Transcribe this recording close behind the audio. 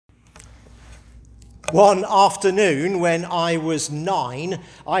One afternoon when I was 9,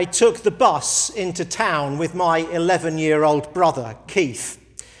 I took the bus into town with my 11-year-old brother, Keith.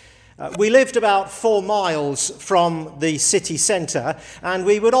 We lived about 4 miles from the city centre, and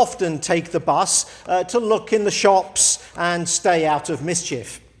we would often take the bus to look in the shops and stay out of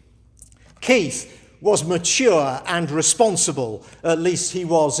mischief. Keith was mature and responsible, at least he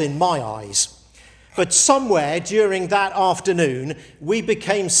was in my eyes. But somewhere during that afternoon, we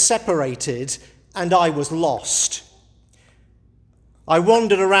became separated and I was lost. I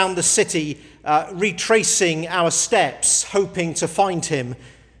wandered around the city, retracing our steps, hoping to find him.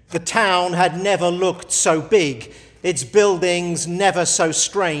 The town had never looked so big, its buildings never so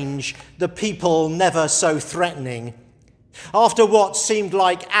strange, the people never so threatening. After what seemed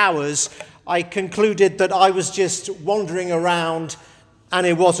like hours, I concluded that I was just wandering around and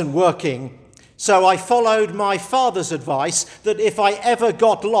it wasn't working. So I followed my father's advice that if I ever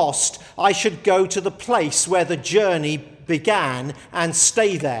got lost, I should go to the place where the journey began and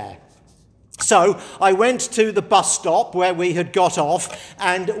stay there. So I went to the bus stop where we had got off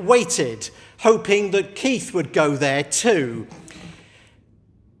and waited, hoping that Keith would go there too.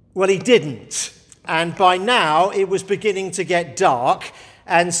 Well, he didn't, and by now it was beginning to get dark,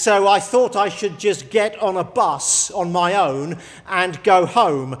 and so I thought I should just get on a bus on my own and go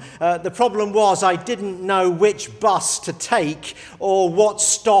home. The problem was I didn't know which bus to take or what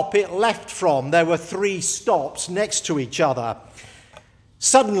stop it left from. There were 3 stops next to each other.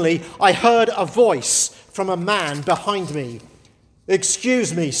 Suddenly, I heard a voice from a man behind me.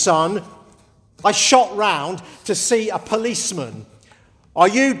 "Excuse me, son." I shot round to see a policeman. "Are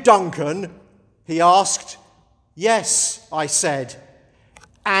you Duncan?" he asked. "Yes," I said.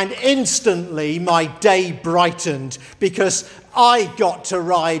 And instantly my day brightened because I got to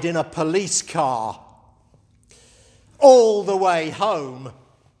ride in a police car all the way home.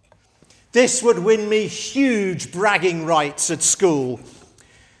 This would win me huge bragging rights at school.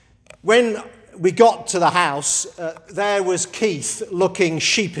 When we got to the house, there was Keith looking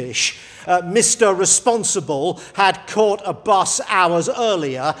sheepish. Mr. Responsible had caught a bus hours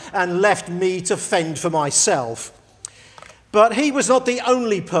earlier and left me to fend for myself. But he was not the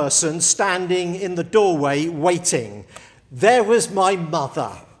only person standing in the doorway waiting. There was my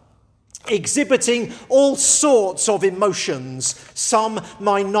mother, exhibiting all sorts of emotions, some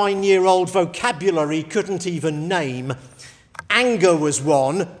my 9-year-old vocabulary couldn't even name. Anger was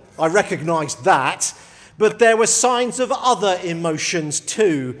one, I recognised that, but there were signs of other emotions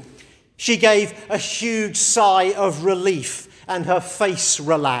too. She gave a huge sigh of relief and her face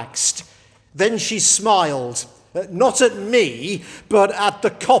relaxed. Then she smiled. Not at me, but at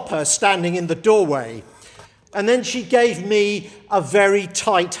the copper standing in the doorway. And then she gave me a very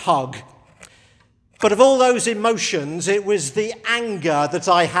tight hug. But of all those emotions, it was the anger that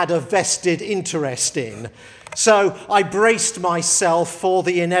I had a vested interest in. So I braced myself for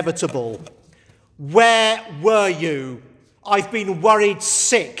the inevitable. "Where were you? I've been worried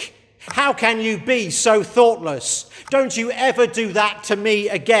sick. How can you be so thoughtless? Don't you ever do that to me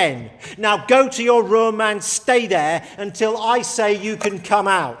again. Now go to your room and stay there until I say you can come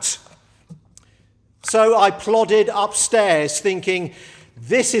out." So I plodded upstairs thinking,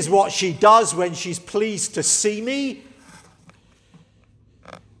 this is what she does when she's pleased to see me.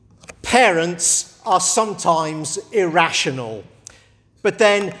 Parents are sometimes irrational, but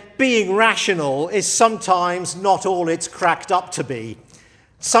then being rational is sometimes not all it's cracked up to be.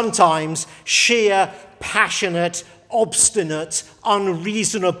 Sometimes sheer, passionate, obstinate,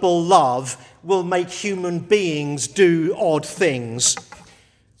 unreasonable love will make human beings do odd things.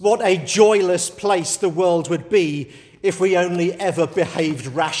 What a joyless place the world would be if we only ever behaved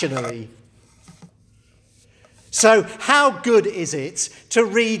rationally. So how good is it to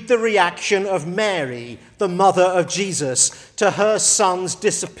read the reaction of Mary, the mother of Jesus, to her son's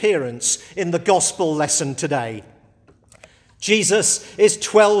disappearance in the gospel lesson today? Jesus is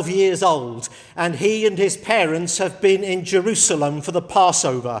 12 years old, and he and his parents have been in Jerusalem for the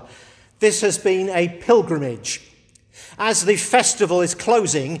Passover. This has been a pilgrimage. As the festival is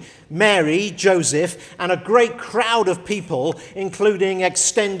closing, Mary, Joseph, and a great crowd of people, including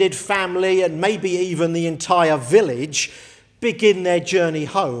extended family and maybe even the entire village, begin their journey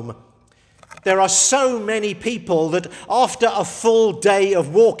home. There are so many people that after a full day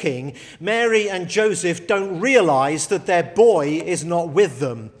of walking, Mary and Joseph don't realize that their boy is not with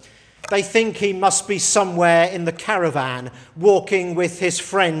them. They think he must be somewhere in the caravan, walking with his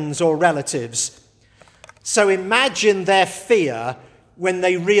friends or relatives. So imagine their fear when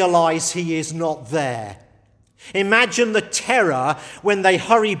they realize he is not there. Imagine the terror when they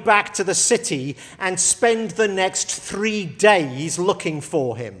hurry back to the city and spend the next 3 days looking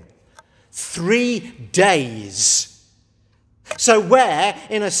for him. 3 days. So where,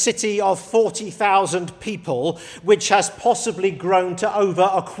 in a city of 40,000 people, which has possibly grown to over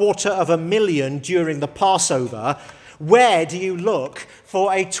 250,000 during the Passover, where do you look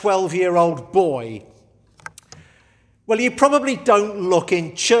for a 12-year-old boy? Well, you probably don't look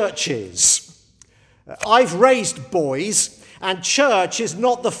in churches. I've raised boys, and church is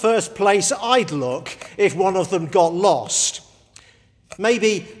not the first place I'd look if one of them got lost.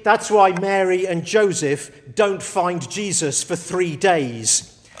 Maybe that's why Mary and Joseph don't find Jesus for 3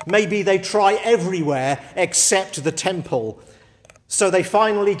 days. Maybe they try everywhere except the temple. So they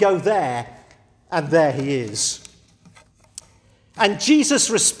finally go there, and there he is. And Jesus'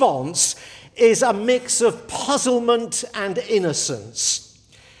 response is a mix of puzzlement and innocence.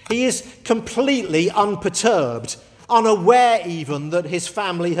 He is completely unperturbed, unaware even that his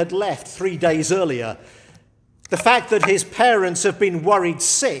family had left 3 days earlier. The fact that his parents have been worried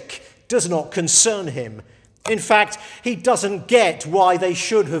sick does not concern him. In fact, he doesn't get why they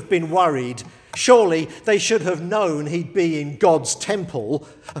should have been worried. Surely they should have known he'd be in God's temple.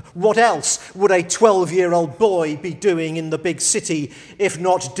 What else would a 12-year-old boy be doing in the big city if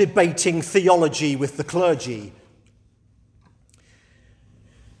not debating theology with the clergy?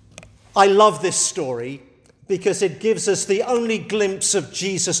 I love this story because it gives us the only glimpse of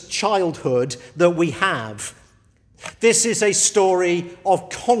Jesus' childhood that we have. This is a story of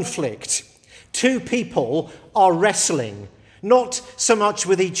conflict. Two people are wrestling, not so much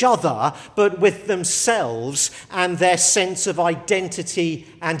with each other, but with themselves and their sense of identity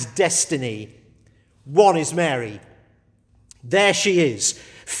and destiny. One is Mary. There she is,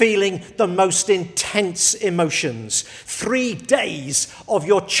 feeling the most intense emotions. 3 days of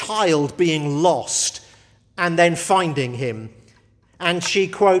your child being lost and then finding him. And she,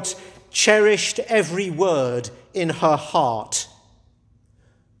 quote, cherished every word in her heart.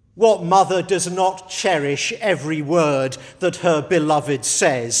 What mother does not cherish every word that her beloved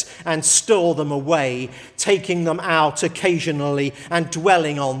says and store them away, taking them out occasionally and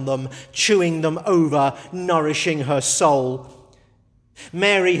dwelling on them, chewing them over, nourishing her soul?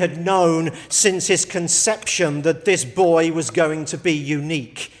 Mary had known since his conception that this boy was going to be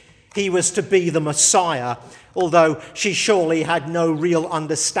unique. He was to be the Messiah, although she surely had no real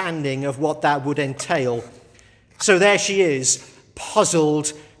understanding of what that would entail. So there she is,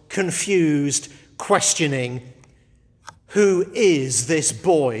 puzzled, confused, questioning. Who is this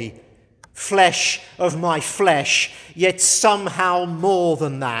boy? Flesh of my flesh, yet somehow more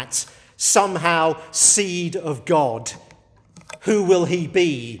than that, somehow seed of God. Who will he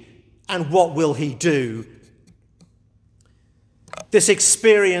be, and what will he do? This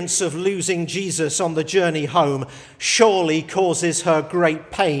experience of losing Jesus on the journey home surely causes her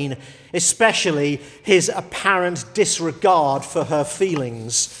great pain, especially his apparent disregard for her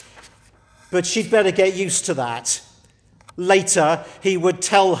feelings. But she'd better get used to that. Later, he would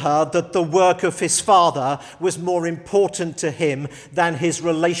tell her that the work of his Father was more important to him than his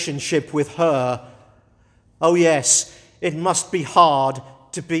relationship with her. Oh yes, it must be hard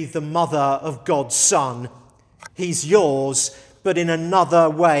to be the mother of God's Son. He's yours, but in another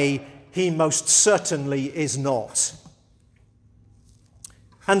way, he most certainly is not.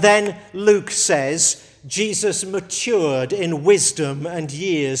 And then Luke says, Jesus matured in wisdom and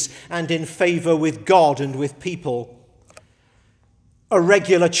years and in favor with God and with people. A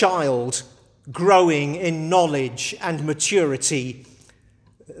regular child growing in knowledge and maturity.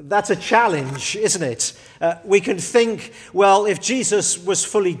 That's a challenge, isn't it? We can think, well, if Jesus was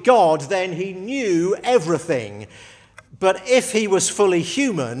fully God, then he knew everything. But if he was fully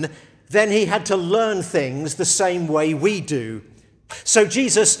human, then he had to learn things the same way we do. So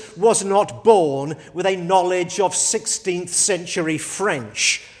Jesus was not born with a knowledge of 16th century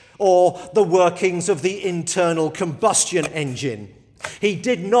French or the workings of the internal combustion engine. He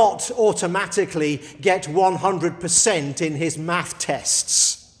did not automatically get 100% in his math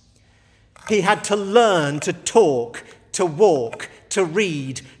tests. He had to learn to talk, to walk, to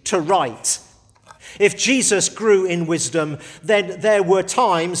read, to write. If Jesus grew in wisdom, then there were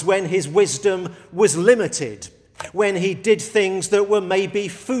times when his wisdom was limited, when he did things that were maybe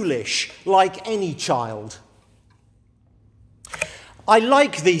foolish, like any child. I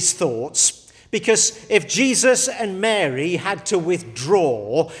like these thoughts because if Jesus and Mary had to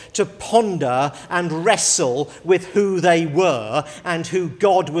withdraw, to ponder and wrestle with who they were and who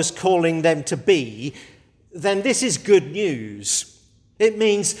God was calling them to be, then this is good news. It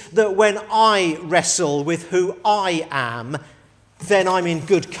means that when I wrestle with who I am, then I'm in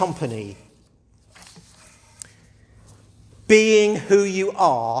good company. Being who you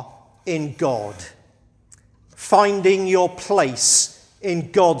are in God, finding your place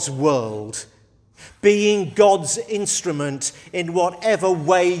in God's world, being God's instrument in whatever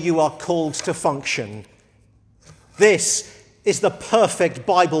way you are called to function. This is the perfect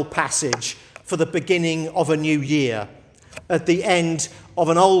Bible passage for the beginning of a new year, at the end of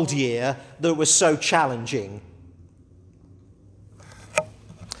an old year that was so challenging.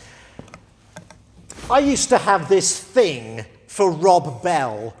 I used to have this thing for Rob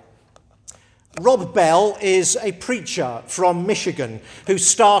Bell. Rob Bell is a preacher from Michigan who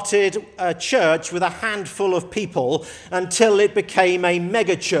started a church with a handful of people until it became a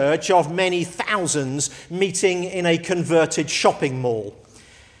megachurch of many thousands meeting in a converted shopping mall.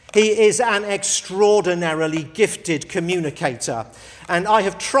 He is an extraordinarily gifted communicator, and I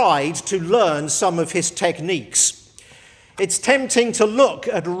have tried to learn some of his techniques. It's tempting to look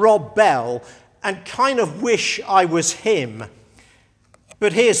at Rob Bell and kind of wish I was him.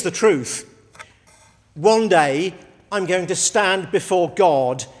 But here's the truth. One day, I'm going to stand before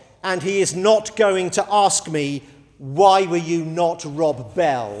God, and he is not going to ask me, why were you not Rob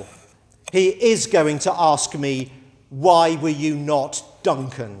Bell? He is going to ask me, why were you not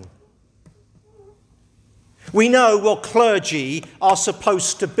Duncan? We know what clergy are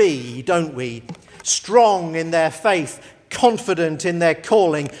supposed to be, don't we? Strong in their faith, confident in their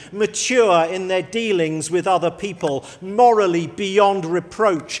calling, mature in their dealings with other people, morally beyond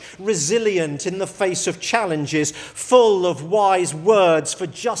reproach, resilient in the face of challenges, full of wise words for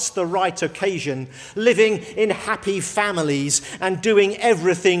just the right occasion, living in happy families and doing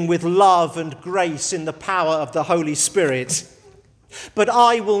everything with love and grace in the power of the Holy Spirit. But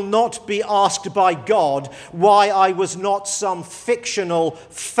I will not be asked by God why I was not some fictional,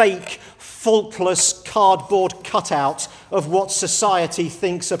 fake, faultless cardboard cutout of what society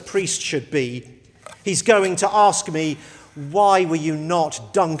thinks a priest should be. He's going to ask me, why were you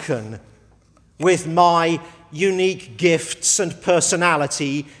not Duncan, with my unique gifts and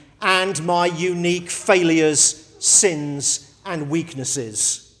personality and my unique failures, sins, and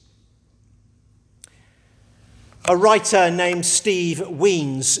weaknesses? A writer named Steve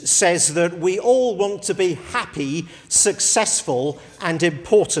Weens says that we all want to be happy, successful, and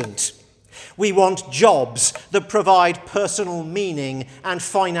important. We want jobs that provide personal meaning and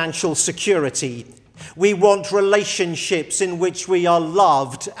financial security. We want relationships in which we are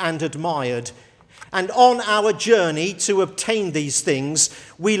loved and admired. And on our journey to obtain these things,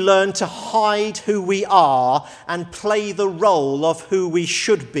 we learn to hide who we are and play the role of who we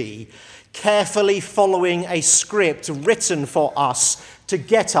should be, carefully following a script written for us to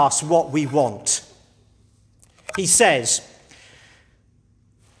get us what we want. He says,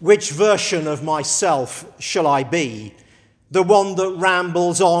 which version of myself shall I be? The one that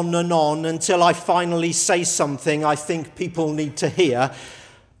rambles on and on until I finally say something I think people need to hear,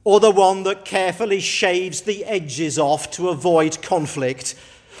 or the one that carefully shaves the edges off to avoid conflict,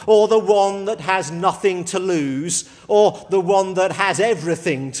 or the one that has nothing to lose, or the one that has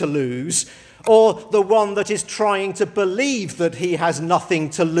everything to lose, or the one that is trying to believe that he has nothing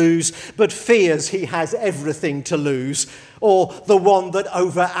to lose but fears he has everything to lose, or the one that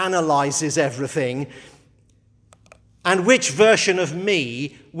overanalyzes everything? And which version of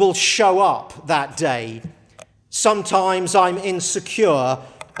me will show up that day? Sometimes I'm insecure,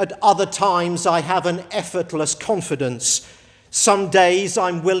 at other times I have an effortless confidence. Some days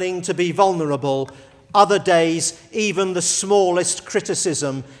I'm willing to be vulnerable. Other days, even the smallest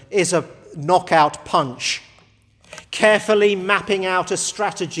criticism is a knockout punch. Carefully mapping out a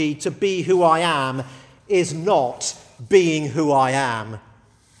strategy to be who I am is not being who I am.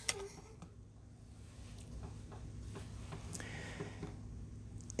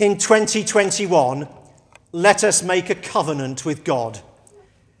 In 2021, let us make a covenant with God,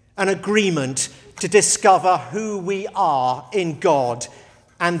 an agreement to discover who we are in God,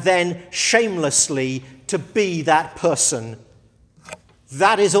 and then shamelessly to be that person.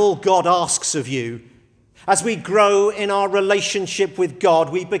 That is all God asks of you. As we grow in our relationship with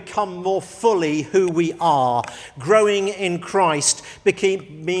God, we become more fully who we are. Growing in Christ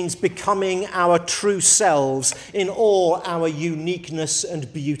means becoming our true selves in all our uniqueness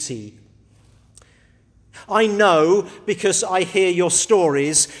and beauty. I know, because I hear your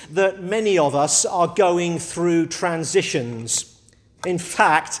stories, that many of us are going through transitions. In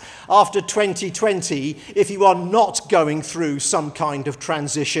fact, after 2020, if you are not going through some kind of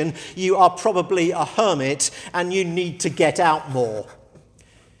transition, you are probably a hermit and you need to get out more.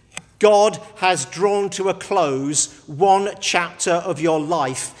 God has drawn to a close one chapter of your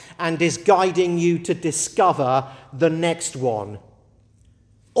life and is guiding you to discover the next one.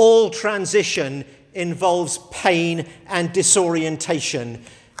 All transition involves pain and disorientation,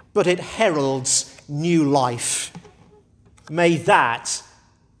 but it heralds new life. May that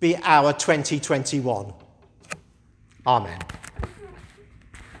be our 2021. Amen.